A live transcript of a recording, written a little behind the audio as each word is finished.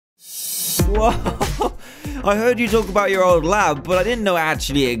Whoa! I heard you talk about your old lab, but I didn't know it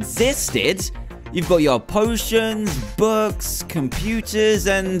actually existed. You've got your potions, books, computers,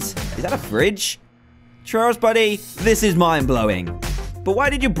 and... is that a fridge? TRAYAURUS, buddy, this is mind-blowing. But why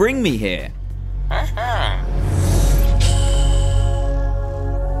did you bring me here?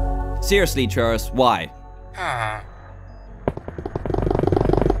 Seriously, TRAYAURUS, why?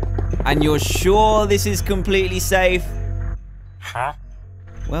 And you're sure this is completely safe?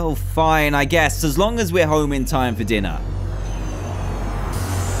 Well, fine, I guess, as long as we're home in time for dinner.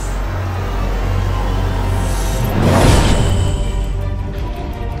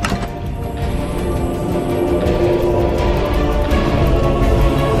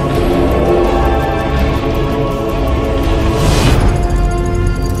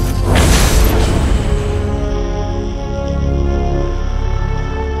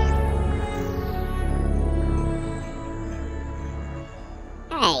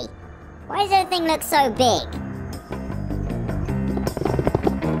 Hey, why does everything look so big?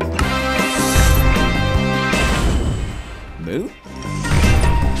 Moo?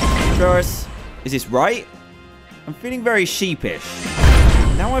 TRAYAURUS, is this right? I'm feeling very sheepish.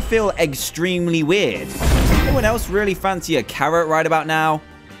 Now I feel extremely weird. Anyone else really fancy a carrot right about now?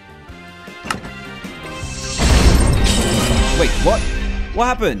 Wait, what? What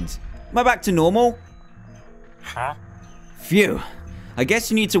happened? Am I back to normal? Phew. I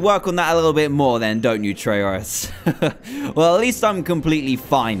guess you need to work on that a little bit more then, don't you, TRAYAURUS? Well, at least I'm completely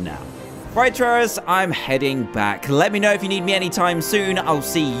fine now. Right, TRAYAURUS, I'm heading back. Let me know if you need me anytime soon. I'll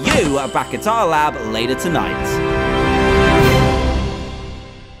see you back at our lab later tonight.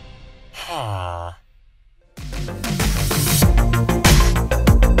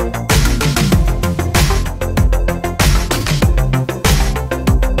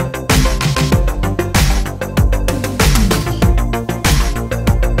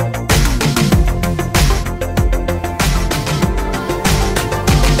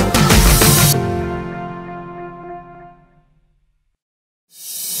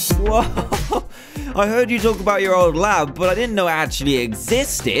 Whoa! I heard you talk about your old lab, but I didn't know it actually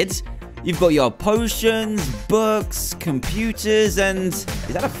existed. You've got your potions, books, computers, and... is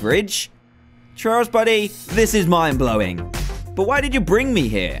that a fridge? TRAYAURUS, buddy, this is mind-blowing. But why did you bring me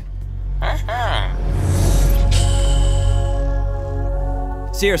here?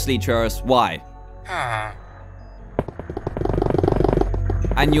 Seriously, TRAYAURUS, why?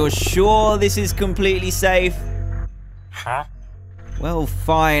 And you're sure this is completely safe? Well,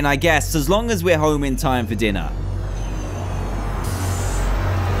 fine, I guess, as long as we're home in time for dinner.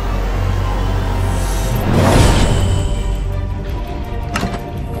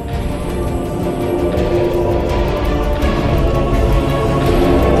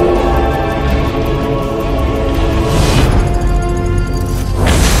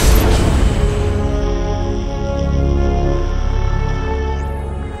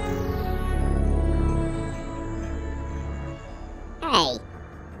 Hey,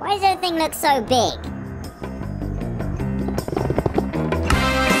 why does everything look so big?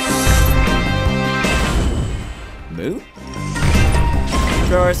 Moo?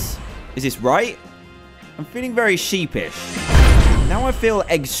 TRAYAURUS, is this right? I'm feeling very sheepish. Now I feel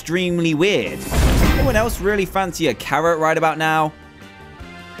extremely weird. Anyone else really fancy a carrot right about now?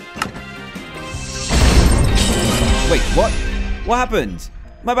 Wait, what? What happened?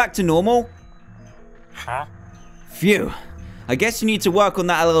 Am I back to normal? Phew. I guess you need to work on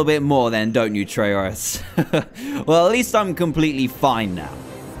that a little bit more then, don't you, TRAYAURUS? Well, at least I'm completely fine now.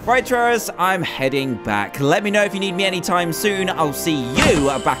 Right, TRAYAURUS, I'm heading back. Let me know if you need me anytime soon. I'll see you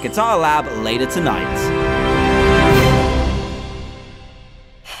back at our lab later tonight.